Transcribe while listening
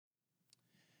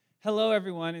Hello,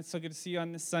 everyone. It's so good to see you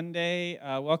on this Sunday.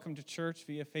 Welcome to church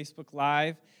via Facebook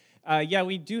Live.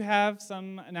 We do have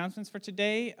some announcements for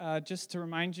today. Just to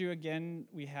remind you again,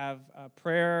 we have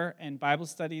prayer and Bible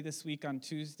study this week on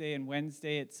Tuesday and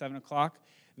Wednesday at 7 o'clock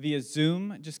via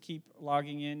Zoom. Just keep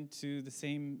logging in to the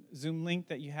same Zoom link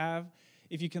that you have.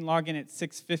 If you can log in at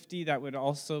 6:50, that would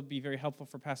also be very helpful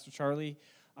for Pastor Charlie.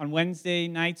 On Wednesday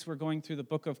nights, we're going through the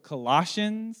book of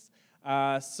Colossians.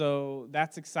 So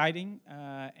that's exciting.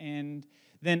 And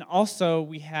then also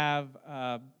we had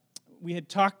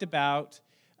talked about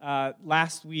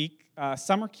last week,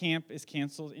 summer camp is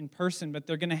canceled in person, but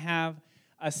they're going to have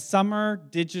a summer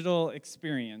digital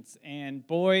experience. And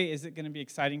boy, is it going to be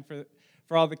exciting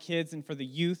for all the kids and for the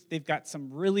youth. They've got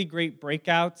some really great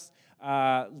breakouts.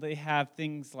 They have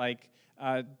things like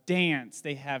dance,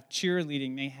 they have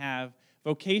cheerleading, they have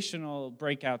vocational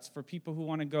breakouts for people who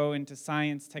want to go into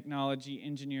science, technology,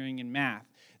 engineering, and math.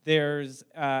 There's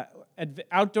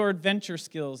outdoor adventure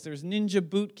skills. There's ninja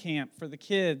boot camp for the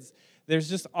kids. There's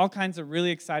just all kinds of really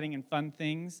exciting and fun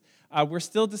things. We're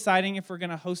still deciding if we're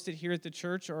going to host it here at the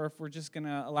church or if we're just going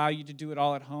to allow you to do it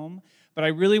all at home. But I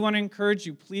really want to encourage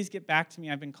you, please get back to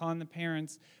me. I've been calling the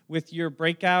parents with your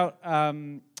breakout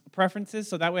preferences,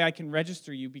 so that way I can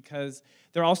register you, because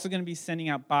they're also going to be sending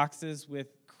out boxes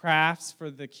with crafts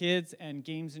for the kids and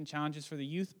games and challenges for the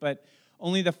youth, but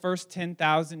only the first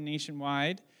 10,000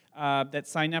 nationwide that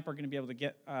sign up are going to be able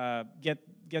to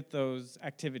get those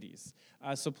activities.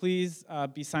 So please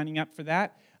be signing up for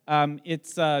that.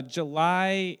 It's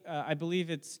July, I believe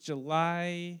it's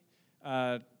July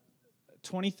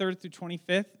 23rd through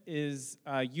 25th is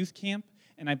youth camp,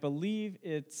 and I believe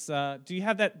it's. Do we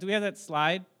have that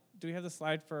slide? Do we have the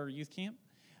slide for youth camp?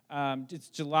 It's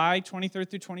July 23rd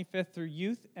through 25th for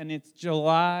youth, and it's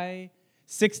July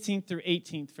 16th through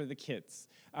 18th for the kids.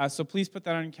 So please put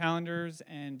that on your calendars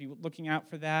and be looking out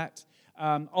for that.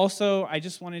 Also, I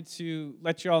just wanted to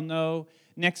let you all know,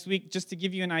 next week, just to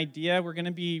give you an idea, we're going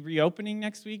to be reopening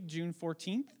next week, June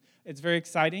 14th. It's very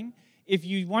exciting. If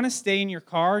you want to stay in your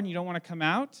car and you don't want to come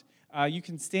out, you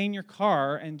can stay in your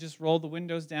car and just roll the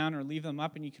windows down or leave them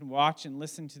up, and you can watch and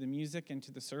listen to the music and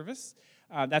to the service.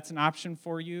 That's an option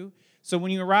for you. So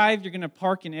when you arrive, you're going to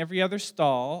park in every other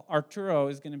stall. Arturo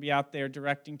is going to be out there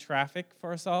directing traffic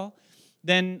for us all.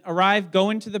 Then arrive, go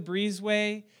into the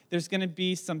breezeway. There's going to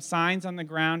be some signs on the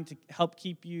ground to help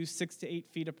keep you 6 to 8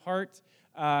 feet apart.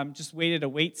 Just wait at a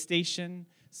wait station.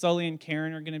 Sully and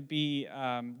Karen are going to be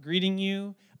greeting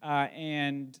you.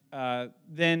 And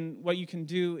then what you can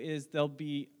do is they'll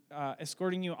be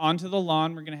escorting you onto the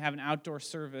lawn. We're going to have an outdoor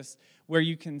service where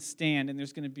you can stand, and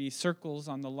there's going to be circles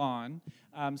on the lawn.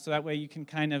 So that way you can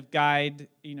kind of guide,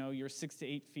 your 6 to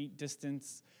 8 feet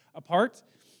distance apart.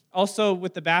 Also,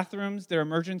 with the bathrooms, they're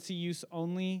emergency use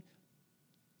only.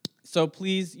 So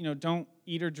please, don't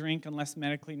eat or drink unless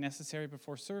medically necessary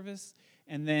before service.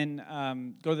 And then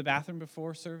go to the bathroom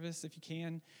before service if you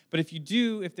can. But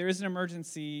if there is an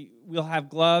emergency, we'll have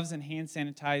gloves and hand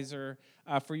sanitizer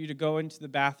for you to go into the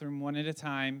bathroom one at a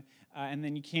time. And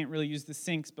then you can't really use the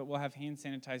sinks, but we'll have hand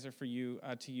sanitizer for you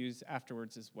to use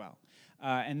afterwards as well.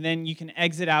 And then you can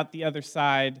exit out the other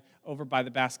side over by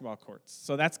the basketball courts.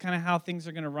 So that's kind of how things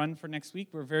are going to run for next week.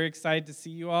 We're very excited to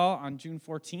see you all on June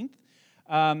 14th.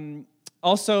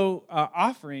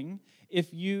 Offering,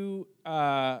 if you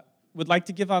would like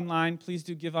to give online, please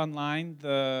do give online.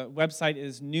 The website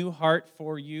is New Heart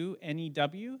for You,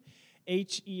 NEW,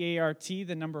 HEART,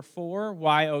 the number 4,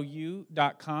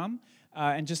 YOU.com.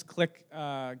 And just click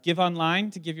Give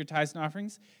Online to give your tithes and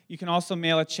offerings. You can also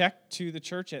mail a check to the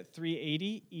church at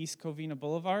 380 East Covina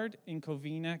Boulevard in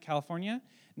Covina, California,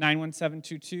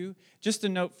 91722. Just a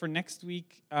note for next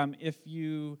week, if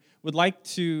you would like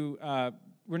to,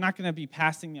 we're not going to be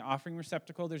passing the offering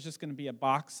receptacle. There's just going to be a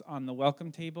box on the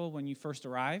welcome table when you first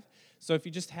arrive. So if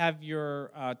you just have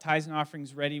your tithes and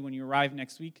offerings ready when you arrive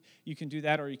next week, you can do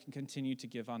that, or you can continue to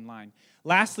give online.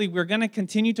 Lastly, we're going to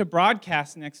continue to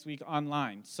broadcast next week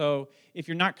online. So if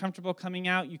you're not comfortable coming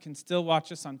out, you can still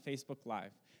watch us on Facebook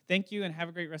Live. Thank you, and have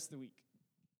a great rest of the week.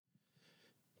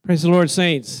 Praise the Lord,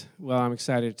 saints. Well, I'm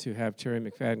excited to have Terry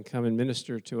McFadden come and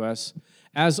minister to us.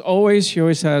 As always, she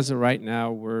always has a right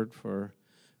now word for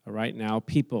a right now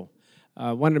people.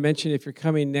 I wanted to mention, if you're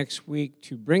coming next week,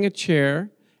 to bring a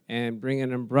chair and bring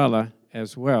an umbrella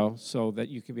as well, so that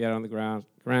you can be out on the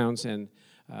grounds and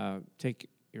take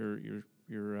your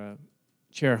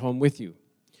chair home with you.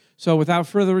 So without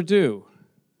further ado,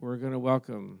 we're going to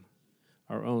welcome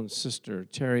our own sister,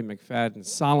 Terry McFadden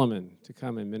Solomon, to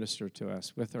come and minister to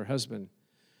us with her husband,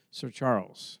 Sir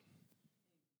Charles.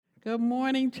 Good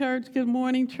morning, church. Good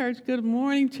morning, church. Good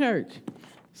morning, church.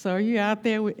 So are you out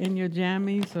there in your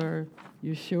jammies or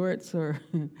your shorts or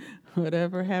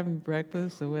whatever, having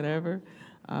breakfast or whatever?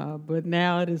 But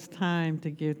now it is time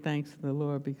to give thanks to the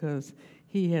Lord because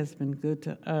he has been good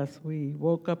to us. We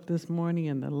woke up this morning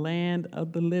in the land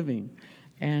of the living,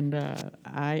 and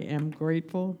I am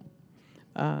grateful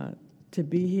to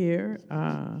be here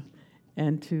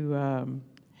and to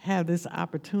have this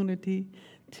opportunity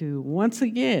to once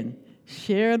again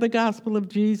share the gospel of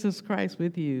Jesus Christ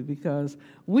with you, because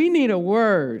we need a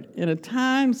word. In a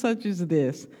time such as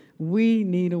this, we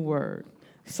need a word.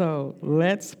 So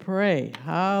let's pray.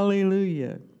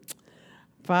 Hallelujah.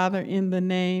 Father, in the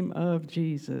name of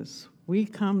Jesus, we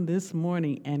come this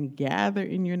morning and gather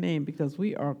in your name because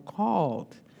we are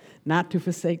called not to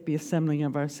forsake the assembling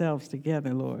of ourselves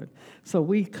together, Lord. So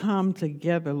we come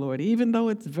together, Lord, even though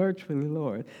it's virtually,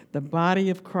 Lord. The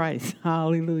body of Christ,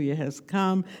 hallelujah, has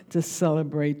come to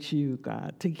celebrate you,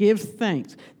 God, to give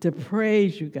thanks, to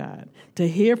praise you, God, to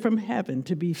hear from heaven,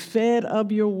 to be fed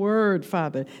of your word,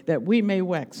 Father, that we may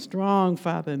wax strong,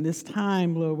 Father, in this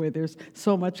time, Lord, where there's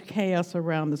so much chaos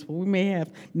around us, where we may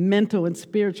have mental and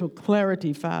spiritual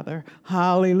clarity, Father.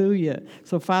 Hallelujah.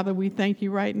 So, Father, we thank you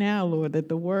right now, Lord, that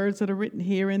the words that are written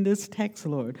here in this text,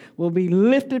 Lord, will be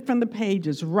lifted from the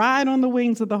pages, ride on the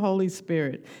wings of the Holy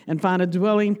Spirit, and find a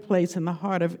dwelling place in the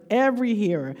heart of every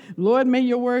hearer. Lord, may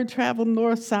your word travel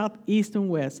north, south, east, and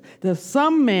west, that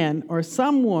some man or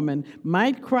some woman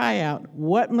might cry out,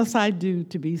 what must I do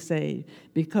to be saved?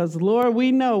 Because, Lord,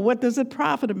 we know, what does it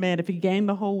profit a man if he gain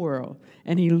the whole world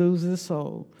and he loses his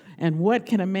soul? And what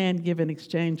can a man give in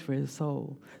exchange for his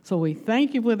soul? So we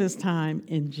thank you for this time.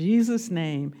 In Jesus'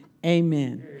 name,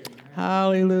 amen.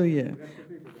 Hallelujah.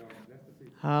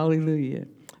 Hallelujah.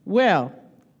 Well,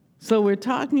 so we're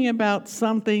talking about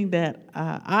something that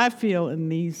I feel in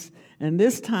this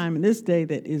time, in this day,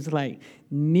 that is like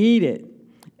needed.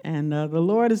 And the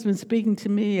Lord has been speaking to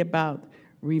me about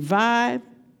revive,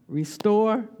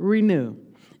 restore, renew.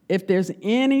 If there's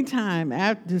any time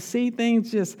to see things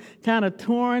just kind of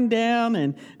torn down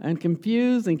and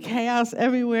confused and chaos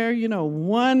everywhere, it's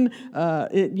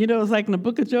like in the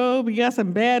book of Job, you got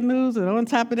some bad news, and on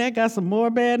top of that, got some more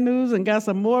bad news, and got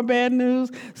some more bad news.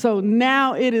 So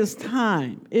now it is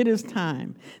time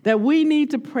that we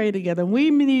need to pray together.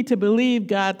 We need to believe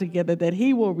God together that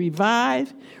he will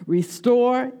revive,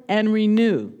 restore, and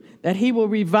renew. That he will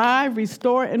revive,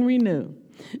 restore, and renew.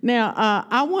 Now,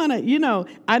 I want to,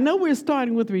 I know we're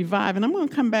starting with revive, and I'm going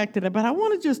to come back to that, but I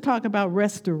want to just talk about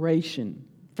restoration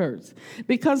first.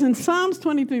 Because in Psalms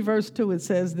 23, verse 2, it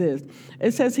says this.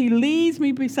 It says, he leads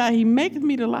me he maketh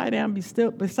me to lie down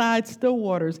beside still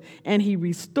waters, and he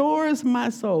restores my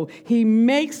soul. He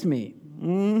makes me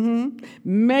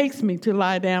to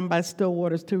lie down by still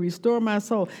waters, to restore my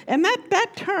soul. And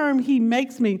that term, he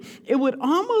makes me, it would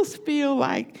almost feel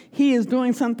like he is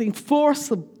doing something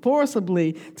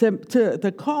forcibly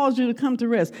to cause you to come to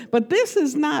rest. But this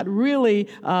is not really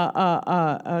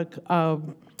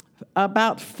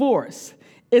about force.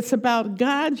 It's about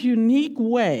God's unique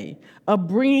way of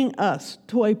bringing us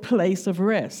to a place of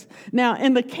rest. Now,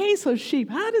 in the case of sheep,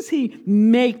 how does he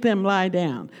make them lie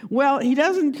down? Well, he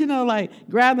doesn't,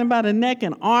 grab them by the neck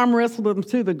and arm wrestle them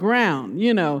to the ground,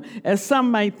 as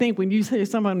some might think when you say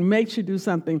someone makes you do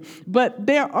something. But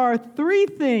there are three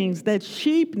things that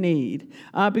sheep need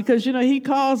because, he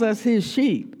calls us his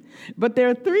sheep. But there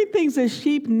are three things that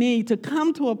sheep need to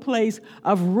come to a place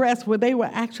of rest where they will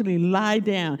actually lie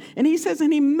down. And he says,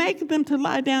 and he makes them to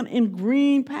lie down in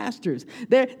green pastures.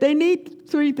 They need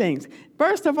three things.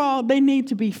 First of all, they need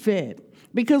to be fed.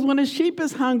 Because when a sheep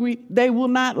is hungry, they will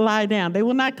not lie down. They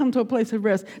will not come to a place of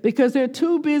rest because they're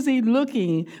too busy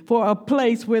looking for a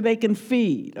place where they can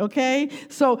feed, okay?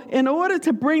 So in order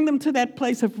to bring them to that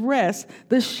place of rest,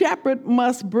 the shepherd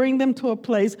must bring them to a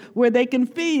place where they can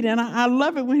feed. And I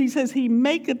love it when he says he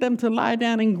maketh them to lie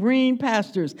down in green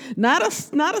pastures. Not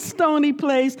a stony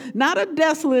place, not a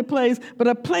desolate place, but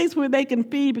a place where they can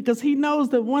feed, because he knows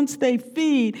that once they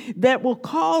feed, that will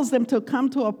cause them to come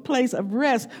to a place of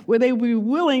rest where they will be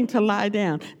willing to lie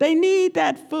down. They need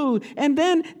that food. And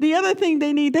then the other thing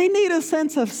they need a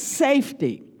sense of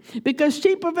safety. Because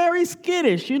sheep are very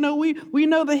skittish. We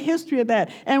know the history of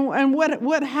that. And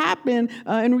what happened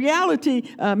in reality,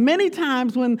 many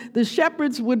times when the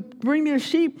shepherds would bring their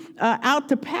sheep out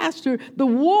to pasture, the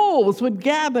wolves would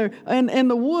gather in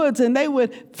the woods, and they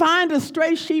would find a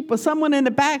stray sheep or someone in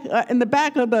the back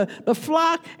of the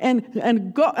flock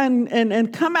and go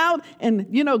and come out and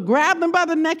grab them by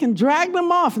the neck and drag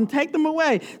them off and take them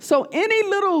away. So any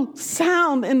little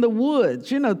sound in the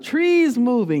woods, trees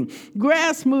moving,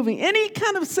 grass moving, moving, any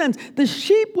kind of sense, the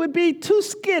sheep would be too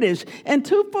skittish and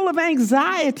too full of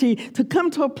anxiety to come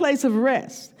to a place of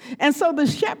rest. And so the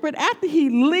shepherd, after he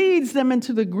leads them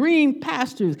into the green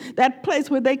pastures, that place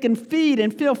where they can feed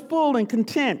and feel full and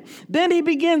content, then he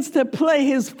begins to play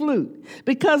his flute,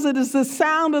 because it is the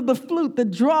sound of the flute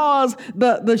that draws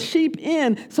the sheep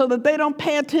in so that they don't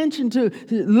pay attention to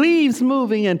leaves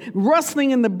moving and rustling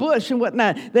in the bush and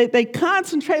whatnot. They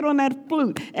concentrate on that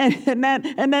flute.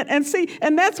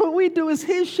 And that's what we do as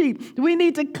his sheep. We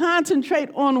need to concentrate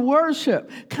on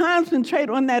worship, concentrate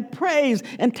on that praise,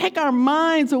 and take our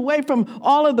minds away from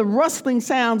all of the rustling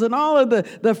sounds and all of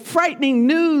the frightening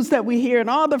news that we hear and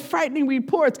all the frightening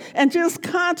reports, and just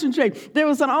concentrate. There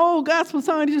was an old gospel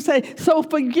song that used to say, so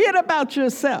forget about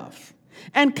yourself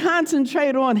and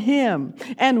concentrate on him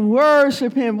and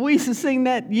worship him. We used to sing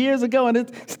that years ago, and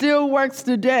it still works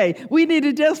today. We need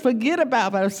to just forget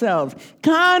about ourselves.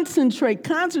 Concentrate.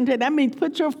 That means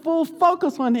put your full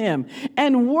focus on him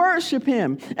and worship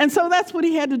him. And so that's what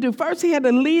he had to do. First, he had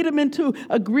to lead him into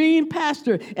a green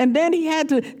pasture, and then he had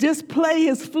to just play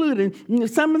his flute. And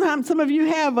sometimes some of you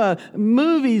have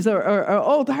movies or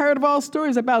heard of all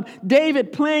stories about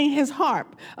David playing his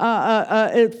harp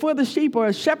for the sheep, or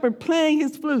a shepherd playing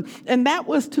his flute, and that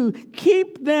was to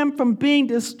keep them from being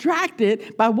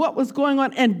distracted by what was going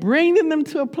on and bringing them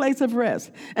to a place of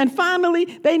rest. And finally,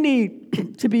 they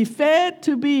need to be fed,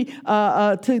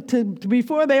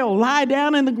 before they'll lie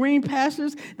down in the green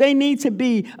pastures. They need to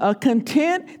be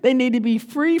content. They need to be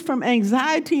free from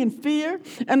anxiety and fear.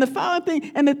 And the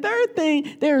third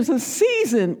thing, there's a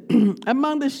season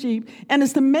among the sheep, and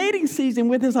it's the mating season,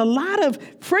 where there's a lot of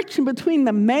friction between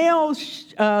the male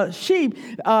sheep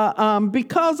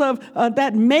because of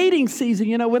that mating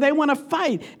season, where they want to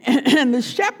fight. And the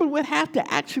shepherd would have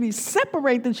to actually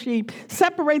separate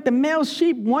the male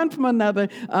sheep one from another,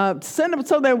 send them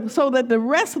so that the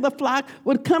rest of the flock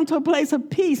would come to a place of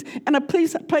peace and a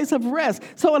place of rest.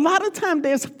 So a lot of times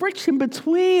there's friction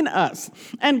between us.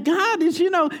 And God is,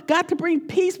 got to bring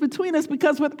peace between us,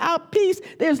 because without peace,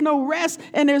 there's no rest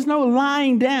and there's no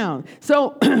lying down.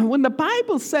 So when the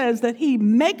Bible says that he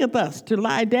maketh us to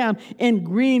lie down in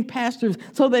green pastures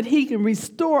so that he can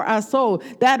restore our soul,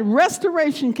 that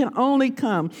restoration can only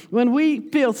come when we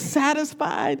feel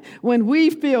satisfied, when we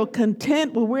feel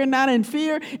content, when we're not in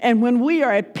fear, and when we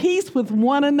are at peace with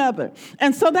one another.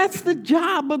 And so that's the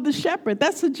job of the shepherd.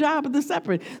 That's the job of the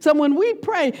shepherd. So when we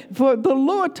pray for the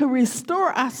Lord to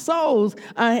restore our souls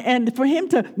and for him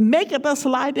to make us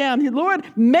lie down, Lord,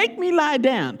 make me lie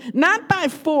down, not by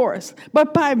force,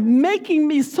 but by making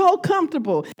me so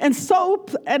comfortable and so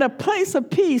at a place of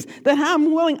peace that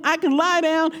I can lie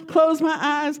down, close my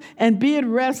eyes, and be at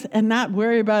rest and not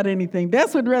worry about anything.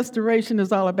 That's what restoration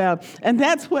is all about. And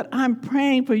that's what I'm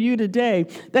praying for you today,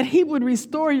 that he would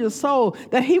restore your soul,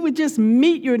 that he would just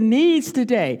meet your needs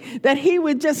today, that he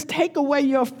would just take away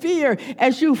your fear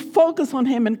as you focus on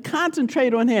him and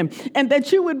concentrate on him, and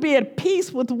that you would be at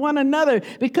peace with one another.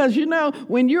 Because,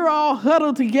 when you're all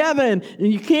huddled together and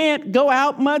you can't go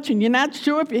out much, and you're not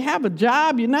sure if you have a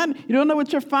job, you don't know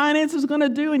what your finances are going to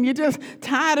do, and you're just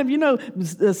tired of,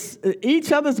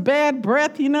 each other's bad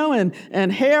breath,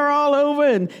 and hair all over,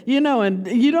 and you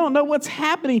don't know what's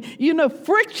happening,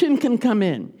 friction can come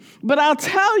in. But I'll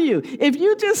tell you, if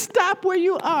you just stop where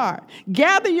you are,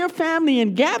 gather your family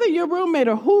and gather your roommate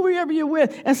or whoever you're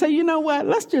with, and say, you know what,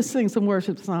 let's just sing some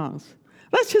worship songs.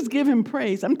 Let's just give him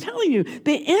praise. I'm telling you,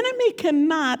 the enemy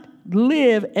cannot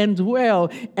live and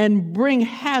dwell and bring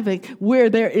havoc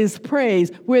where there is praise,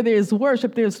 where there is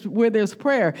worship, where there's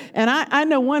prayer. And I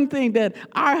know one thing that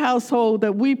our household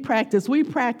that we practice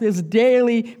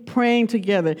daily praying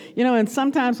together. And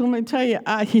sometimes, let me tell you,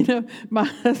 my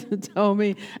husband told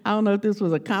me, I don't know if this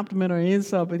was a compliment or an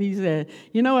insult, but he said,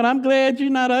 you know what, I'm glad you're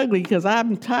not ugly, because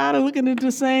I'm tired of looking at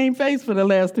the same face for the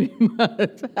last 3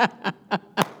 months.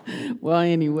 Well,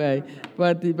 anyway,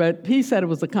 but he said it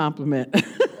was a compliment.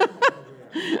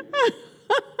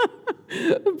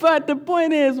 But the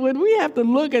point is, when we have to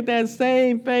look at that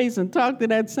same face and talk to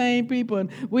that same people,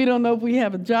 and we don't know if we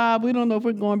have a job, we don't know if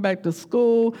we're going back to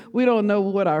school, we don't know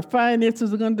what our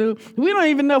finances are going to do, we don't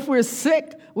even know if we're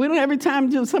sick. We don't every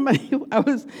time I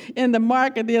was in the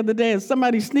market the other day and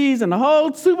somebody sneezed and the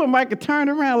whole supermarket turned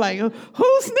around like,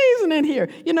 who's sneezing in here?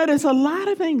 There's a lot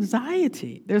of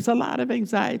anxiety.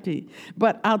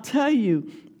 But I'll tell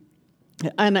you,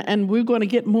 and we're going to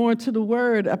get more into the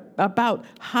word about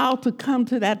how to come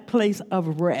to that place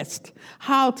of rest,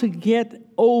 how to get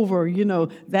over,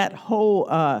 that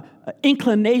whole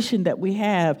inclination that we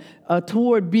have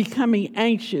toward becoming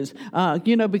anxious,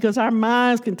 because our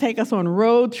minds can take us on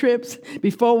road trips.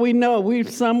 Before we know it, we're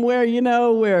somewhere,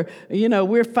 where,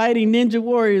 we're fighting ninja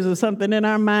warriors or something in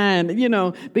our mind,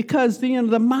 because,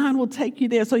 the mind will take you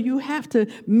there. So you have to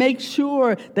make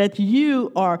sure that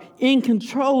you are in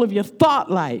control of your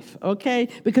thought life, okay?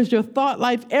 Because your thought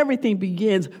life, everything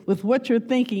begins with what you're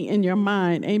thinking in your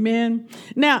mind, amen?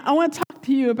 Now, I want to talk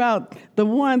to you about the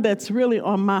one that's really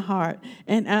on my heart.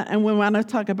 And when I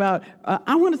talk about,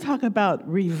 I want to talk about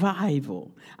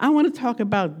revival. I want to talk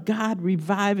about God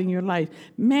reviving your life.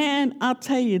 Man, I'll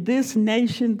tell you, this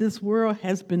nation, this world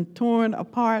has been torn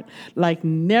apart like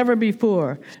never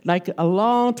before. Like a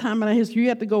long time in our history. You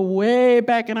have to go way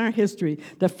back in our history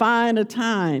to find a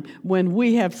time when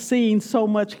we have seen so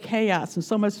much chaos and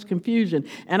so much confusion.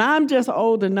 And I'm just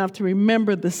old enough to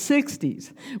remember the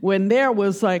 60s when there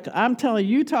was I'm telling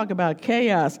you, talk about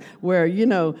chaos where,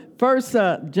 first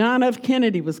John F.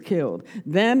 Kennedy was killed.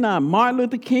 Then Martin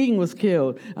Luther King was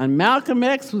killed. And Malcolm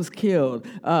X was killed.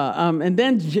 And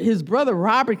then his brother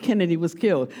Robert Kennedy was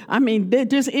killed. I mean,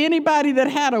 just anybody that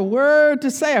had a word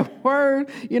to say, a word,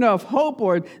 of hope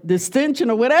or distinction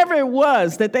or whatever it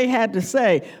was that they had to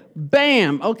say,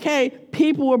 bam, okay?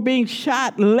 People were being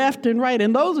shot left and right.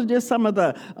 And those are just some of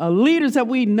the leaders that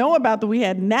we know about that we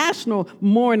had national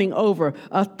mourning over.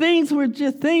 Things were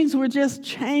just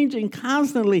changing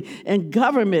constantly in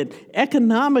government,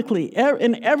 economically,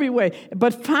 in every way.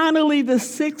 But finally, the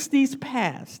 60s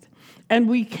passed. And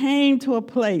we came to a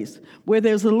place where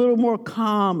there's a little more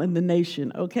calm in the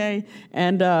nation, okay?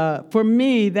 And for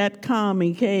me, that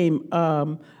calming came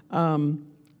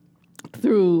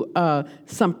through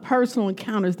some personal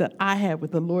encounters that I had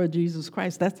with the Lord Jesus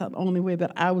Christ. That's the only way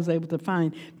that I was able to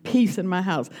find peace in my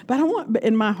house,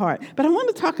 in my heart. But I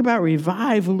want to talk about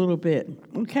revive a little bit,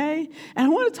 okay? And I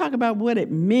want to talk about what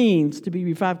it means to be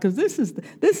revived, because this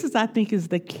is I think is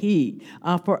the key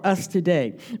for us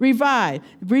today. Revive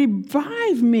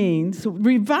means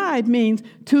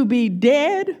to be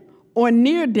dead or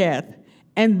near death,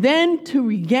 and then to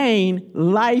regain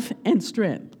life and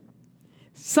strength.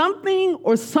 Something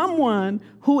or someone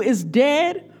who is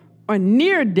dead or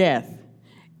near death,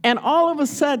 and all of a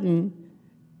sudden,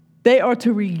 they are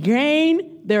to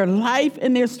regain their life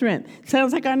and their strength.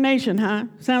 Sounds like our nation, huh?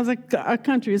 Sounds like our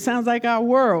country. It sounds like our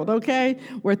world, okay?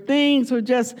 Where things are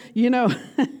just,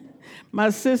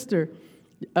 my sister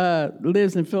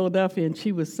lives in Philadelphia, and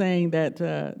she was saying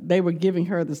that they were giving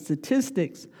her the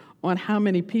statistics on how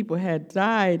many people had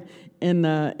died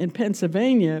in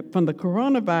Pennsylvania from the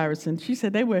coronavirus. And she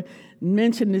said they were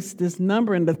mentioning this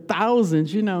number in the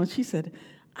thousands, and she said,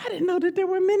 I didn't know that there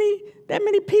were that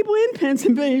many people in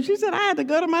Pennsylvania. She said, I had to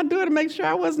go to my door to make sure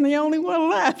I wasn't the only one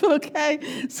left, okay?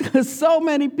 So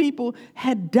many people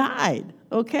had died,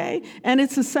 okay? And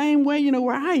it's the same way,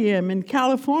 where I am in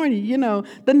California,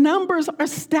 the numbers are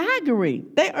staggering.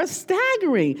 They are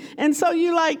staggering. And so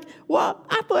you're like, well,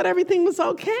 I thought everything was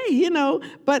okay,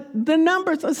 but the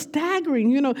numbers are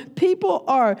staggering. People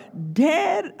are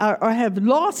dead or have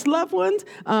lost loved ones.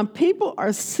 People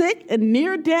are sick and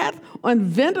near death on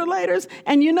ventilators.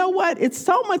 And you know what? It's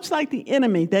so much like the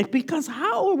enemy that because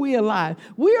how are we alive?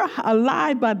 We are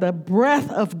alive by the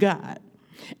breath of God.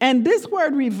 And this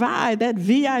word revive, that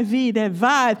V-I-V, that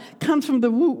vive, comes from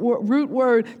the root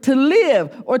word to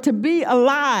live or to be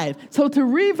alive. So to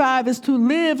revive is to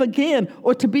live again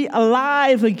or to be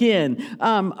alive again.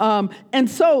 And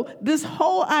so this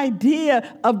whole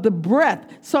idea of the breath.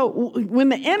 So when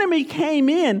the enemy came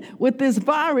in with this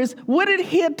virus, what did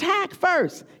he attack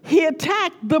first? He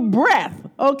attacked the breath,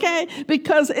 okay?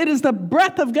 Because it is the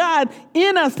breath of God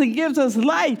in us that gives us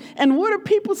life. And what are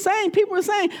people saying? People are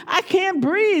saying, I can't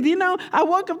breathe. I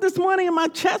woke up this morning and my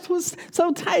chest was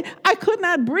so tight, I could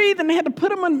not breathe, and they had to put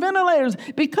them on ventilators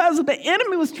because the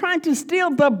enemy was trying to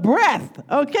steal the breath,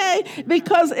 okay?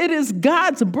 Because it is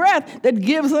God's breath that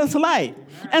gives us life.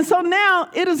 And so now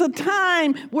it is a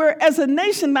time where as a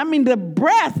nation, the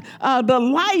breath, the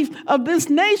life of this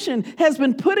nation has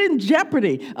been put in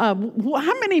jeopardy. How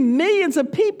many millions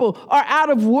of people are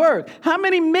out of work? How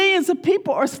many millions of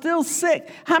people are still sick?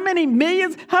 How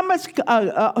much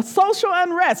social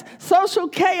unrest, social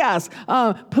chaos,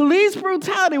 police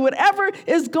brutality, whatever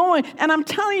is going. And I'm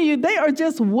telling you, they are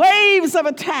just waves of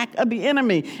attack of the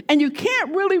enemy. And you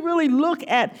can't really look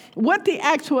at what the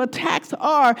actual attacks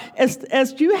are as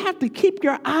as you have to keep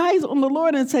your eyes on the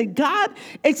Lord and say, God,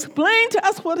 explain to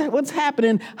us what's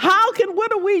happening.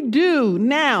 What do we do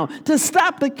now to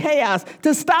stop the chaos,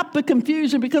 to stop the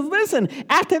confusion? Because listen,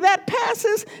 after that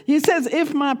passes, he says,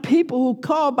 if my people who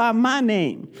call by my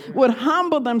name would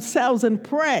humble themselves and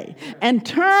pray and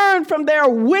turn from their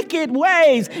wicked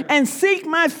ways and seek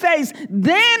my face,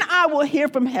 then I will hear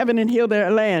from heaven and heal their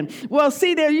land. Well,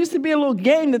 see, there used to be a little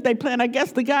game that they played. I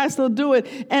guess the guys still do it.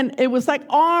 And it was like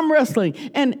arm wrestling.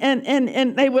 And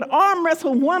they would arm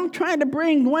wrestle, one trying to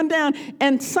bring one down.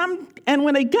 And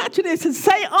when they got you, they said,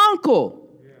 say uncle.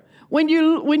 When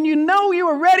you know you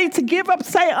are ready to give up,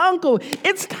 say uncle.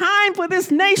 It's time for this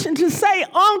nation to say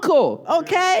uncle,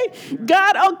 okay?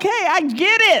 God, okay, I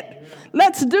get it.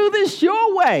 Let's do this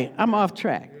your way. I'm off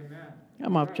track.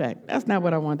 That's not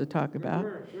what I wanted to talk about.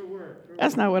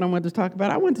 That's not what I wanted to talk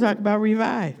about. I wanted to talk about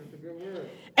revive.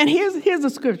 And here's the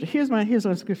scripture. Here's my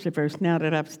scripture verse now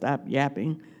that I've stopped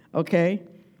yapping, okay?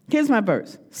 Here's my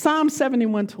verse. Psalm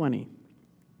 71:20.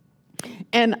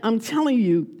 And I'm telling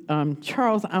you,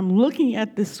 Charles, I'm looking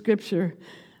at this scripture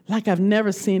like I've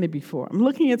never seen it before. I'm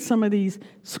looking at some of these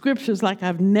scriptures like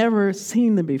I've never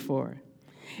seen them before.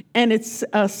 And it's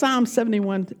Psalm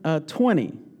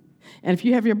 71:20. And if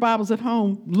you have your Bibles at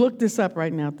home, look this up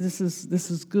right now. This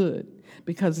is good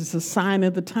because it's a sign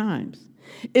of the times.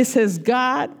 It says,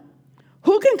 God,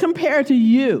 who can compare to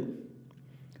you?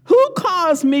 Who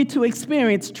caused me to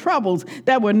experience troubles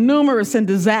that were numerous and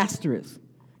disastrous?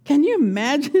 Can you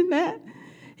imagine that?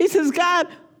 He says, God,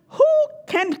 who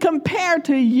can compare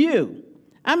to you?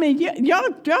 I mean,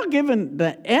 y'all giving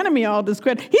the enemy all this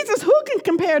credit. He says, who can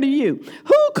compare to you?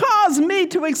 Who caused me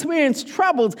to experience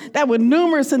troubles that were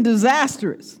numerous and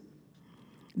disastrous?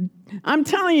 I'm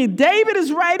telling you, David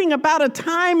is writing about a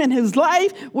time in his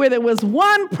life where there was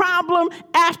one problem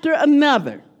after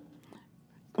another.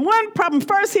 One problem.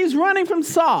 First, he's running from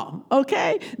Saul,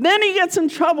 okay? Then he gets in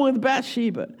trouble with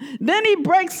Bathsheba. Then he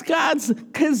breaks God's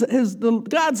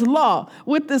law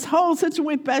with this whole situation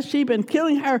with Bathsheba and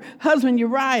killing her husband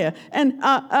Uriah. And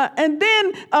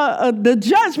then the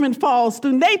judgment falls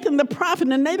through Nathan the prophet.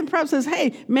 And Nathan the prophet says,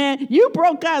 hey, man, you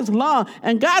broke God's law.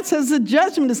 And God says the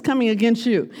judgment is coming against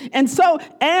you. And so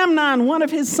Amnon, one of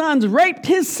his sons, raped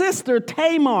his sister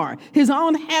Tamar, his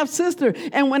own half-sister.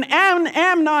 And when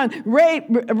Amnon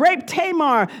raped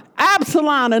Tamar,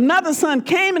 Absalom, another son,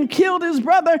 came and killed his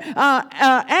brother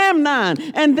Amnon.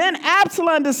 And then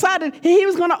Absalom decided he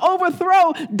was going to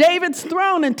overthrow David's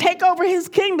throne and take over his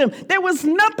kingdom. There was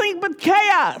nothing but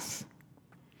chaos.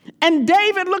 And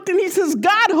David looked and he says,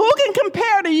 God, who can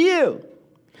compare to you?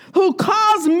 Who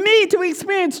caused me to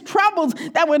experience troubles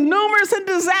that were numerous and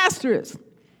disastrous?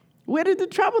 Where did the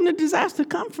trouble and the disaster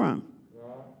come from?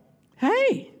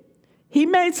 Hey, he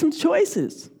made some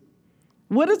choices.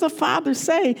 What does a father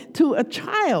say to a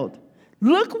child?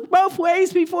 Look both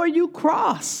ways before you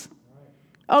cross.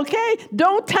 Okay?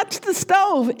 Don't touch the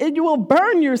stove and you will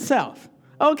burn yourself.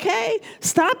 Okay?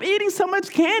 Stop eating so much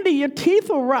candy, your teeth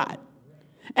will rot.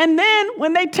 And then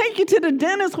when they take you to the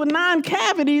dentist with 9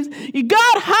 cavities,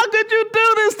 God, how could you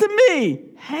do this to me?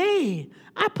 Hey,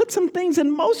 I put some things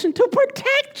in motion to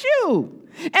protect you.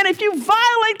 And if you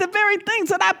violate the very things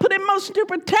that I put in motion to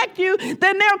protect you,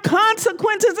 then there are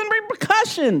consequences and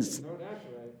repercussions. No, that's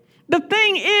right. The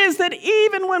thing is that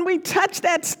even when we touch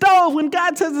that stove, when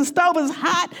God says the stove is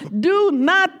hot, do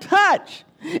not touch.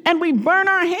 And we burn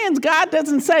our hands. God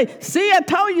doesn't say, see, I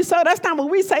told you so. That's not what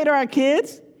we say to our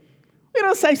kids. We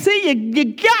don't say, see, you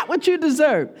got what you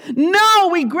deserve. No,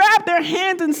 we grab their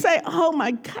hands and say, oh,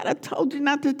 my God, I told you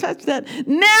not to touch that.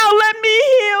 Now let me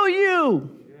heal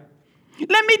you.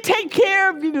 Let me take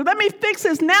care of you. Let me fix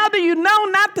this. Now do you know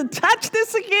not to touch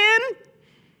this again?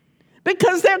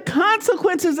 Because there are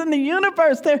consequences in the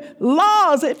universe. There are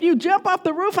laws. If you jump off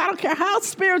the roof, I don't care how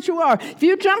spiritual you are. If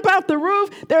you jump off the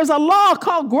roof, there's a law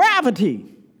called gravity.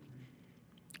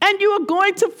 And you are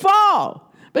going to fall.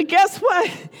 But guess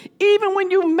what? Even when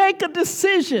you make a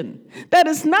decision that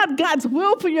is not God's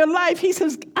will for your life, he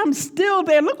says, I'm still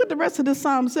there. Look what the rest of the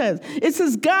psalm says. It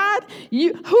says, God,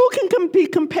 who can be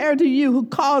compared to you who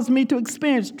caused me to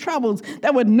experience troubles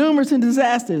that were numerous and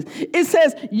disasters? It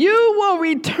says, you will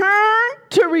return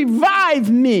to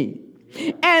revive me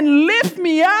and lift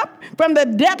me up from the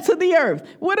depths of the earth.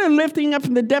 What are lifting up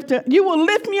from the depths of? You will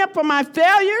lift me up from my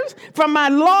failures, from my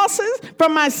losses,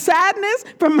 from my sadness,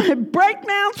 from my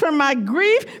breakdowns, from my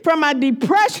grief, from my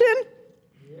depression.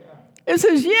 Yeah. It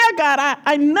says, yeah, God,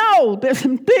 I know there's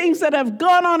some things that have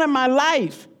gone on in my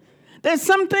life. There's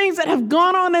some things that have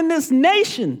gone on in this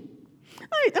nation.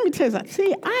 Let me tell you something.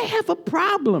 See, I have a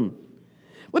problem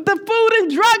with the Food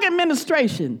and Drug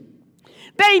Administration.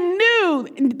 They knew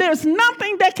there's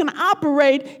nothing that can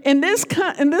operate in this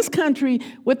country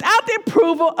without the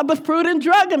approval of the Food and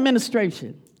Drug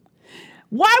Administration.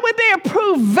 Why would they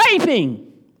approve vaping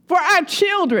for our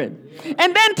children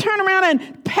and then turn around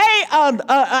and pay an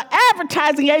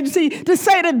advertising agency to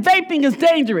say that vaping is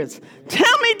dangerous?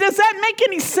 Tell me, does that make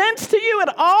any sense to you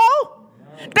at all?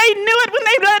 They knew it when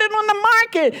they let it on the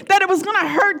market, that it was going to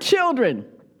hurt children.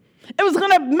 It was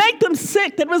going to make them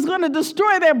sick, that it was going to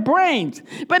destroy their brains.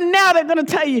 But now they're going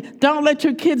to tell you, don't let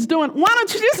your kids do it. Why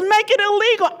don't you just make it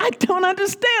illegal? I don't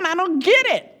understand. I don't get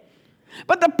it.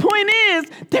 But the point is,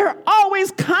 there are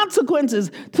always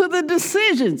consequences to the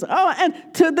decisions. And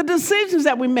to the decisions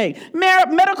that we make.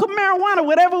 Medical marijuana,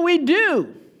 whatever we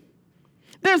do.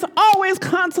 There's always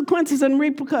consequences and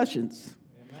repercussions.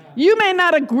 Amen. You may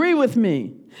not agree with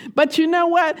me, but you know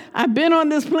what? I've been on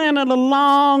this planet a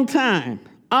long time.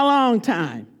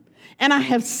 And I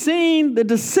have seen the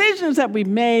decisions that we've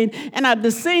made, and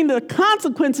I've seen the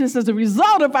consequences as a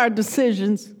result of our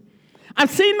decisions.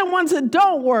 I've seen the ones that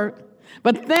don't work,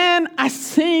 but then I've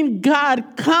seen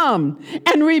God come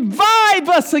and revive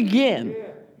us again.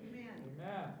 Amen.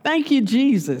 Thank you,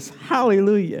 Jesus.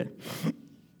 Hallelujah.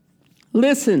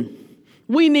 Listen,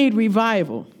 we need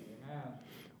revival. Amen.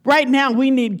 Right now,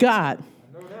 we need God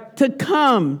to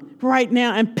come right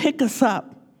now and pick us up.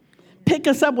 Pick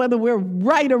us up, whether we're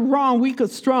right or wrong, weak or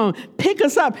strong. Pick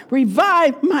us up.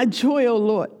 Revive my joy, O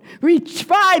Lord.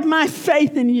 Revive my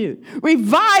faith in you.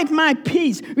 Revive my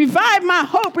peace. Revive my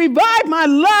hope. Revive my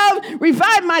love.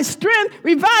 Revive my strength.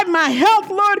 Revive my health,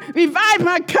 Lord. Revive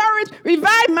my courage.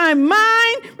 Revive my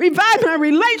mind. Revive my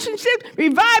relationships.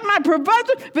 Revive my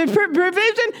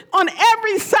provision. On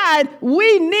every side,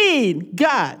 we need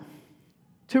God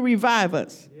to revive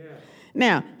us.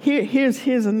 Now,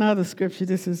 here's another scripture.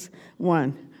 This is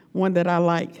one that I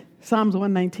like. Psalms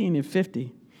 119 and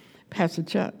 50, Pastor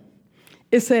Chuck.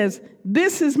 It says,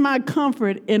 this is my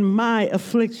comfort in my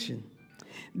affliction,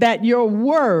 that your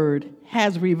word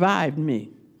has revived me.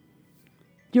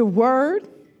 Your word?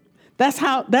 That's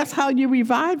how you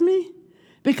revive me?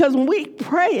 Because when we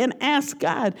pray and ask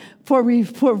God for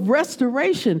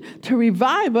restoration to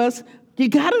revive us, you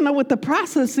got to know what the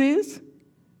process is.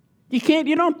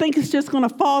 You don't think it's just going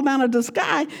to fall down out of the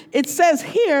sky. It says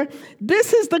here,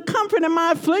 this is the comfort in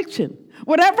my affliction.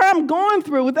 Whatever I'm going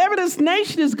through, whatever this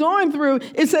nation is going through,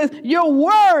 it says, your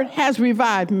word has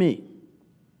revived me.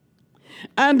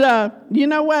 And you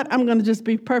know what? I'm going to just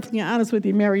be perfectly honest with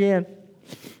you, Marianne.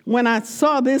 When I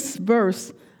saw this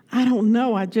verse, I don't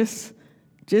know, that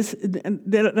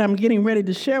I'm getting ready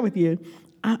to share with you,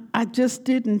 I just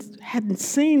hadn't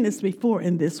seen this before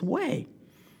in this way.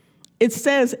 It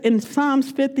says in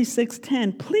Psalms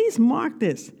 56:10, please mark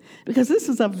this, because this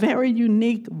is a very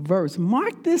unique verse.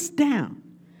 Mark this down.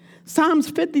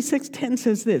 Psalms 56:10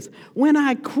 says this, when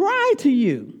I cry to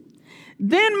you,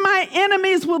 then my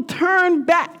enemies will turn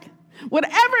back.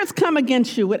 Whatever has come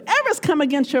against you, whatever has come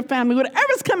against your family, whatever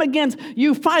has come against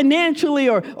you financially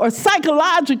or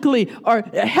psychologically or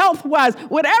health-wise,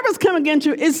 whatever has come against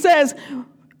you, it says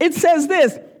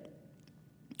this,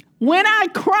 when I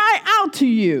cry out to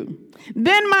you,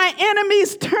 then my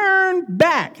enemies turn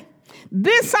back.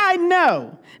 This I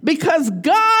know, because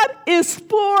God is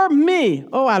for me.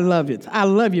 Oh, I love it. I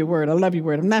love your word.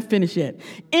 I'm not finished yet.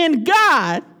 In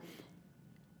God,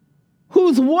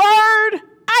 whose word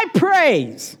I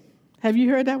praise. Have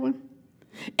you heard that one?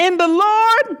 In the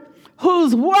Lord,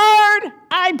 whose word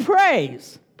I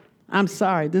praise. I'm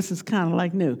sorry, this is kind of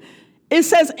like new. It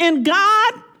says, in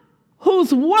God,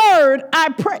 whose word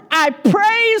I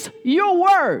praise your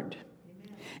word.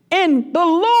 In the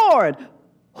Lord,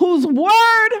 whose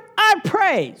word I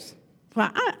praise. Well,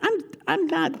 I'm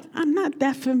not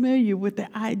that familiar with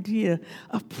the idea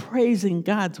of praising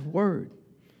God's word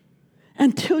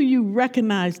until you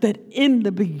recognize that in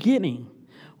the beginning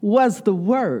was the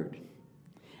Word,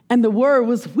 and the Word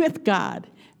was with God,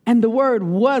 and the Word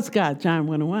was God. John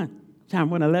 1:1. John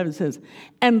 1:11 says,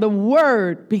 and the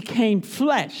Word became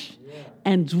flesh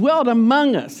and dwelt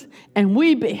among us, and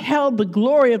we beheld the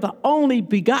glory of the only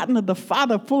begotten of the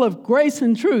Father, full of grace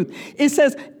and truth. It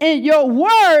says, in your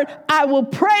word, I will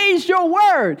praise your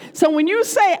word. So when you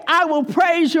say, I will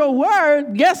praise your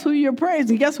word, guess who you're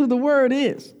praising? Guess who the word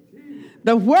is?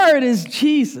 The word is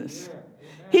Jesus.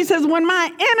 He says,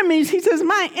 my enemies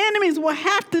will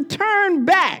have to turn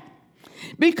back,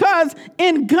 because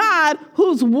in God,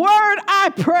 whose word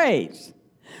I praise.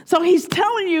 So he's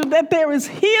telling you that there is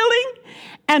healing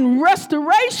and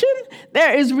restoration,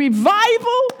 there is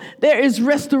revival, there is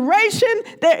restoration,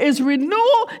 there is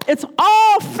renewal. It's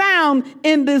all found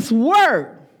in this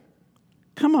word.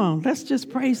 Come on, let's just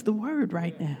praise the word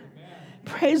right now.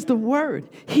 Praise the word.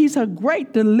 He's a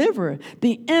great deliverer.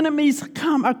 The enemies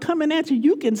are coming at you.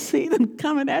 You can see them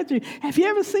coming at you. Have you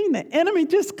ever seen the enemy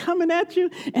just coming at you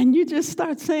and you just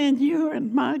start saying,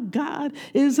 my God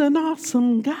is an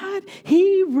awesome God.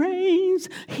 He reigns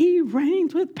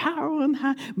with power on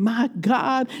high. My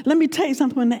God. Let me tell you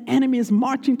something. When the enemy is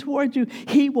marching towards you,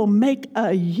 he will make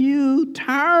a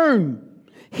U-turn.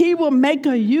 He will make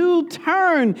a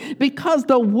U-turn because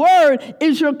the word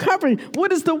is your covering.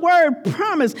 What is the word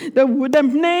promise? The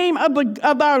name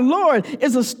of our Lord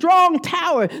is a strong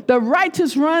tower. The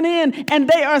righteous run in and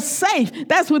they are safe.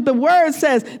 That's what the word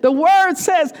says. The word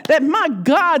says that my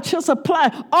God shall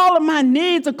supply all of my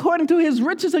needs according to his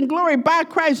riches and glory by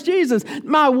Christ Jesus.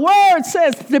 My word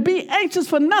says to be anxious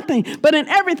for nothing, but in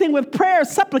everything with prayer,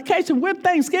 supplication, with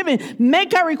thanksgiving,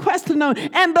 make our request known.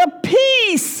 And the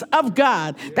peace of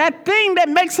God, that thing that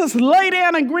makes us lay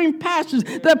down in green pastures,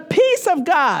 the peace of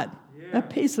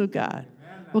God,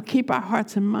 will keep our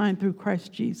hearts and mind through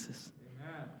Christ Jesus.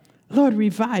 Lord,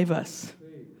 revive us.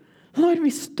 Lord,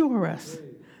 restore us.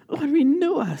 Lord,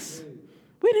 renew us.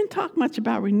 We didn't talk much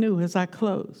about renew as I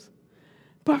close,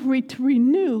 but to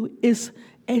renew is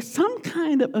some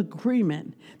kind of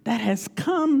agreement that has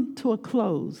come to a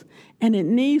close, and it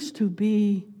needs to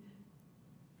be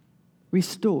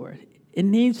restored. It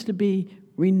needs to be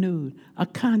renewed. A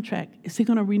contract. Is he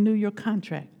going to renew your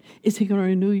contract? Is he going to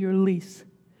renew your lease?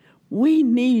 We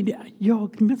need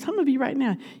some of you right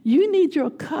now, you need your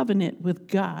covenant with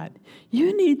God.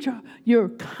 You need your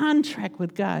contract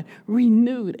with God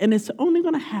renewed. And it's only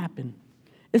going to happen.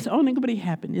 It's only going to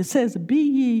happen. It says, be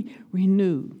ye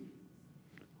renewed.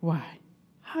 Why?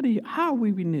 How are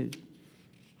we renewed?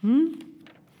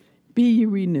 Be ye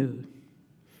renewed.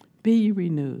 Be ye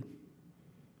renewed.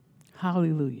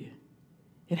 Hallelujah.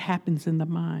 It happens in the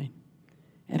mind.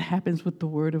 It happens with the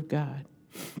word of God.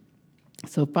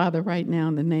 So, Father, right now,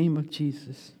 in the name of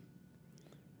Jesus,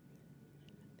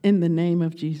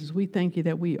 we thank you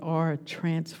that we are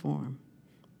transformed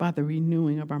by the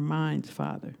renewing of our minds,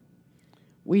 Father.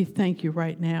 We thank you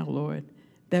right now, Lord,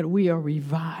 that we are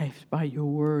revived by your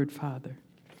word, Father.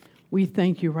 We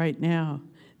thank you right now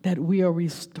that we are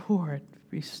restored,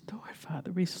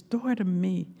 Father. Restore to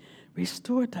me.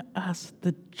 Restore to us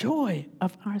the joy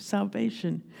of our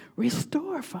salvation.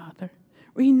 Restore, Father.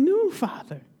 Renew,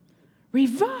 Father.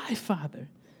 Revive, Father.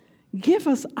 Give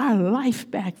us our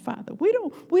life back, Father. We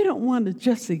don't want to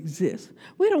just exist.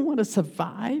 We don't want to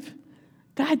survive.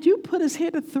 God, you put us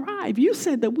here to thrive. You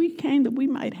said that we came that we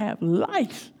might have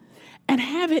life and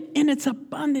have it in its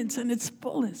abundance and its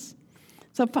fullest.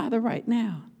 So, Father, right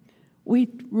now, we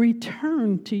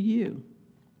return to you.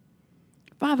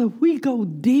 Father, we go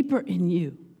deeper in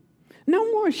you.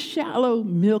 No more shallow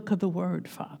milk of the word,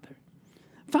 Father.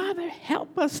 Father,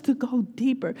 help us to go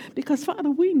deeper because, Father,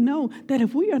 we know that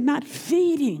if we are not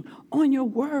feeding on your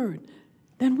word,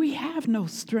 then we have no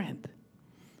strength.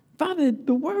 Father,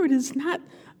 the word is not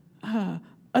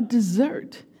a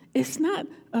dessert. It's not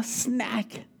a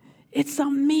snack. It's a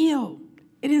meal.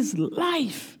 It is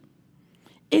life.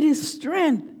 It is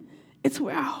strength. It's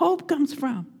where our hope comes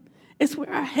from. It's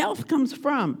where our health comes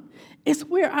from. It's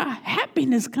where our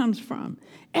happiness comes from.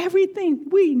 Everything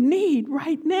we need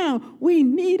right now, we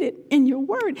need it in your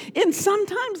word. And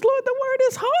sometimes, Lord, the word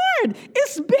is hard.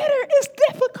 It's bitter. It's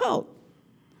difficult.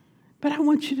 But I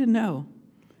want you to know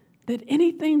that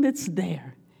anything that's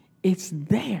there, it's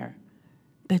there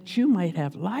that you might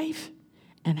have life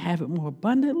and have it more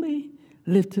abundantly,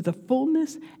 live to the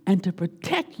fullness, and to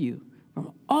protect you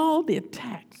from all the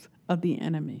attacks of the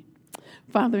enemy.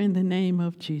 Father, in the name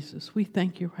of Jesus, we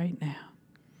thank you right now.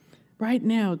 Right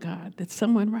now, God, that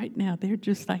someone right now, they're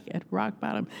just like at rock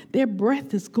bottom. Their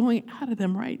breath is going out of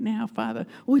them right now, Father.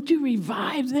 Would you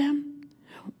revive them?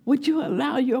 Would you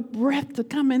allow your breath to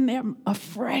come in there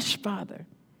afresh, Father?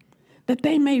 That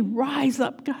they may rise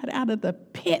up, God, out of the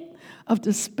pit of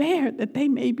despair that they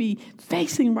may be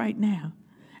facing right now.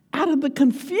 Out of the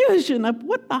confusion of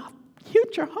what the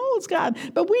future holds, God.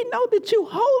 But we know that you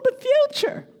hold the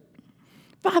future.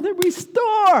 Father,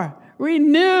 restore,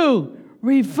 renew,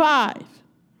 revive.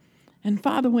 And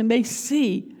Father, when they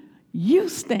see you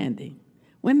standing,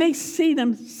 when they see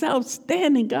themselves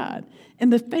standing, God, in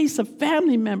the face of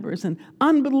family members and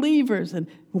unbelievers and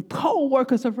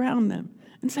co-workers around them,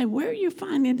 and say, where are you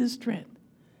finding this strength?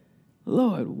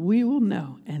 Lord, we will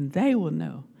know, and they will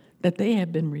know, that they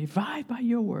have been revived by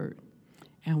your word.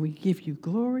 And we give you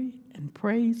glory and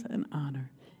praise and honor.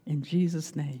 In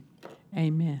Jesus' name,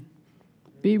 amen.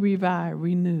 Be revived,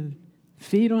 renewed.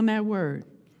 Feed on that word.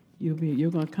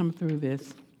 You're going to come through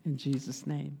this. In Jesus'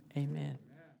 name, amen.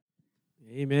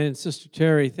 Amen. Sister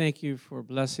Terry, thank you for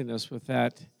blessing us with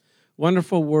that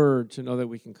wonderful word to know that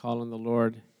we can call on the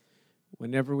Lord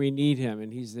whenever we need him,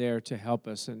 and he's there to help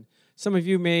us. And some of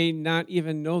you may not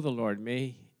even know the Lord,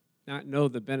 may not know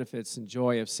the benefits and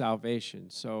joy of salvation.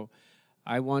 So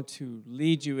I want to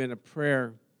lead you in a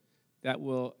prayer that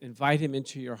will invite him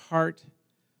into your heart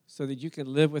so that you can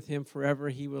live with him forever.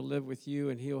 He will live with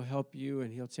you, and he'll help you,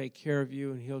 and he'll take care of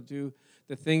you, and he'll do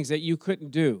the things that you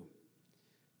couldn't do.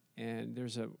 And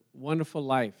there's a wonderful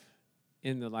life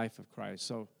in the life of Christ.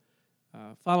 So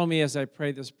follow me as I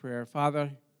pray this prayer.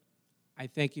 Father, I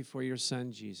thank you for your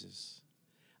son, Jesus.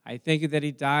 I thank you that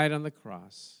he died on the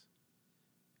cross,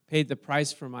 paid the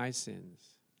price for my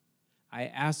sins. I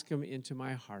ask him into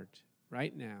my heart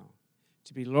right now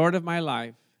to be Lord of my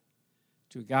life,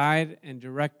 to guide and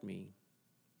direct me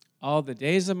all the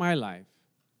days of my life.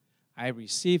 I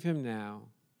receive him now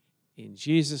in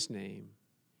Jesus' name.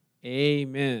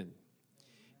 Amen.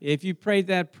 If you prayed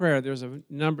that prayer, there's a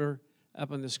number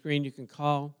up on the screen you can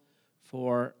call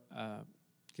for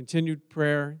continued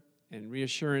prayer and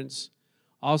reassurance.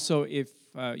 Also, if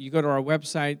you go to our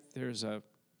website, there's a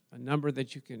number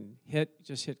that you can hit.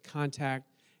 Just hit contact,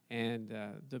 and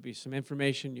there'll be some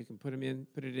information. You can put it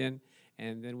in,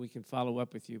 and then we can follow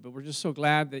up with you. But we're just so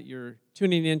glad that you're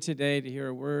tuning in today to hear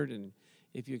a word. And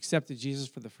if you accepted Jesus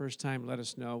for the first time, let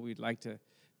us know. We'd like to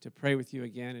pray with you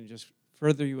again and just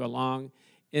further you along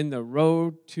in the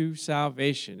road to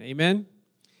salvation. Amen?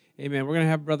 Amen. We're going to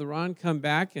have Brother Ron come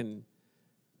back and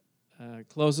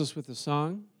close us with a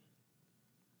song.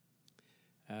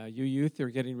 You youth are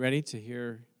getting ready to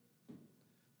hear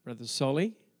Brother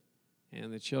Soli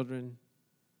and the children,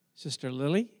 Sister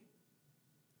Lily.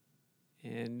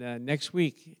 And next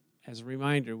week, as a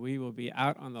reminder, we will be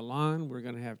out on the lawn. We're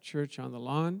going to have church on the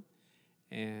lawn.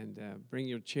 And bring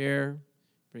your chair,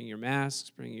 bring your masks,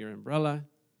 bring your umbrella,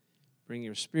 bring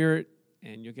your spirit,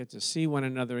 and you'll get to see one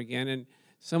another again. And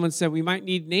someone said we might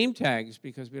need name tags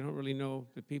because we don't really know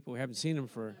the people. We haven't seen them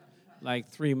for like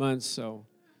 3 months. So,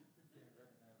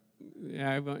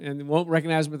 yeah, and won't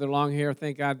recognize them with their long hair.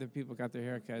 Thank God that people got their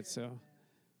haircuts. So,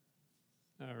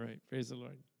 all right, praise the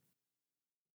Lord.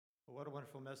 Well, what a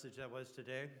wonderful message that was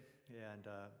today, and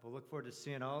we'll look forward to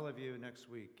seeing all of you next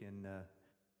week in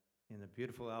the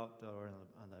beautiful outdoor.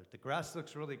 The grass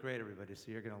looks really great, everybody, so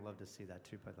you're going to love to see that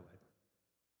too, by the way.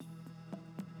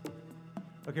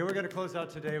 Okay, we're going to close out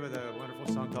today with a wonderful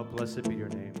song called Blessed Be Your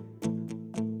Name.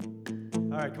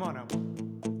 All right, come on now.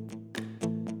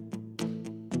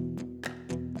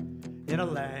 In a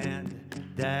land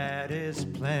that is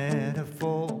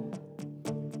plentiful,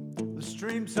 the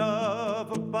streams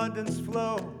of abundance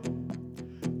flow.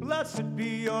 Blessed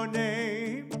be your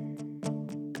name.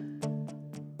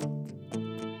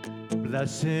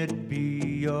 Blessed be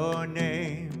your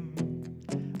name.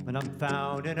 When I'm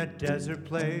found in a desert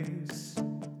place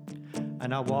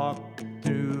and I walk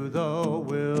through the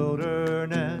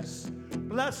wilderness,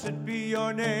 blessed be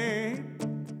your name.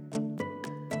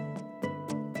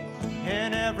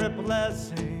 In every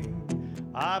blessing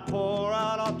I pour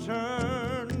out, I'll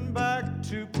turn back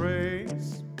to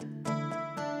praise.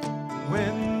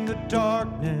 When the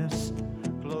darkness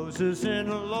closes in,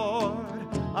 Lord,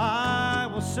 I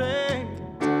will say,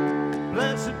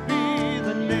 blessed be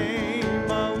the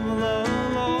name of the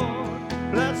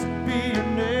Lord. Blessed be your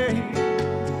name.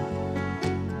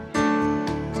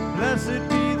 Blessed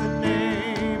be the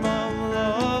name of the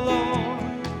Lord.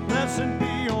 Blessed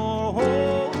be your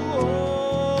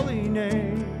holy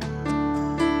name.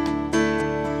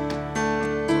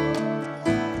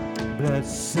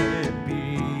 Blessed be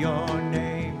your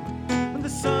name. When the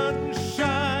sun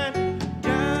shines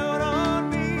down on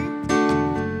me,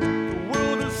 the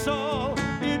world is all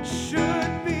it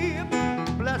should be.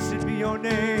 Blessed be your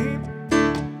name.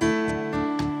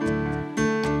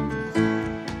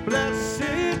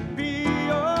 Blessed be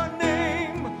your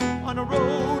name. On a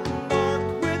road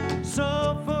marked with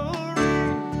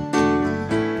suffering,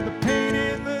 the pain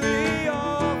in the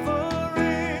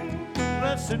offering.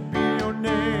 Blessed be your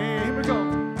name. Here we go.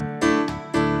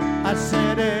 I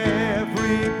said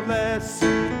every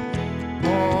blessing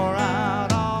pour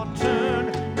out, I'll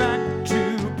turn back to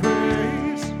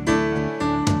praise.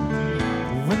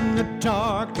 When the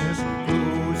darkness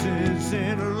closes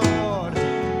in, Lord,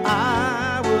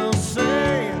 I will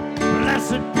say,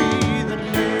 blessed be the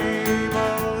name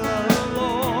of the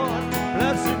Lord.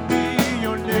 Blessed be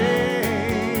your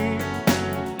name.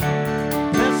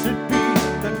 Blessed be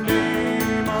the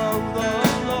name of the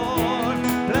Lord.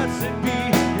 Blessed be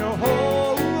your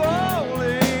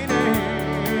holy name.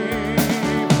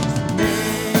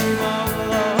 Name of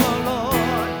the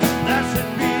Lord. Blessed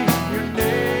be your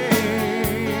name.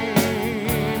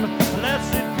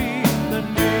 Blessed be the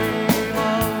name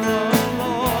of the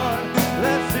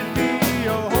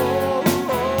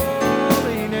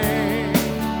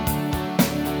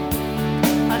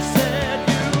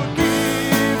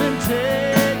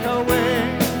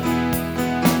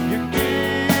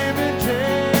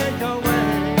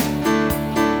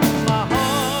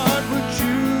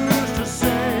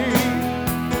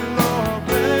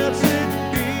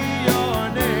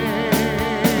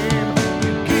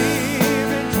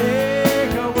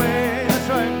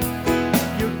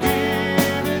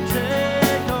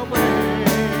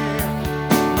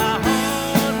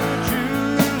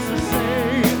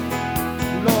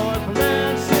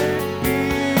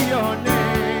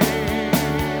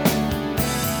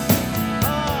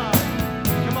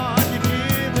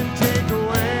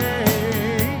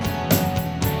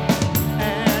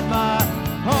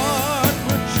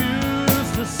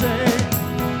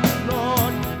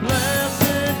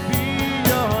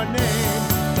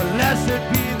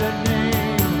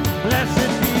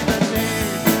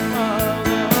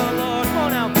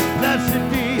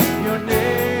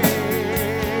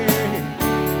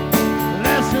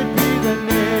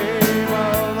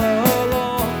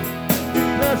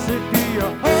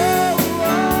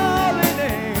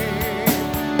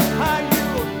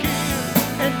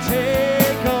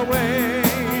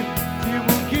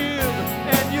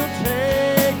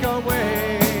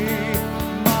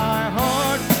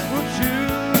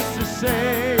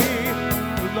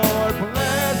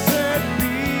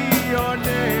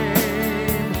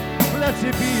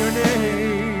Blessed be your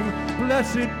name.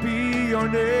 Blessed be your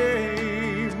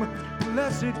name.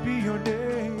 Blessed be your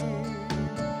name.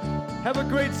 Have a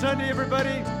great Sunday,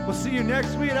 everybody. We'll see you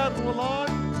next week out on the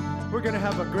lawn. We're going to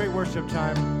have a great worship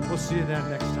time. We'll see you then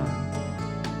next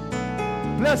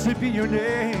time. Blessed be your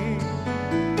name.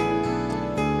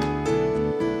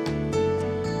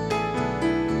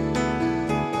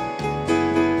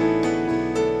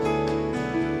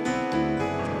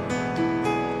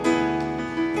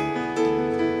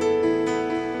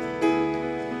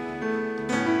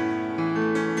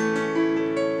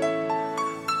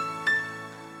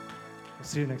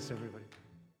 See you next, everybody.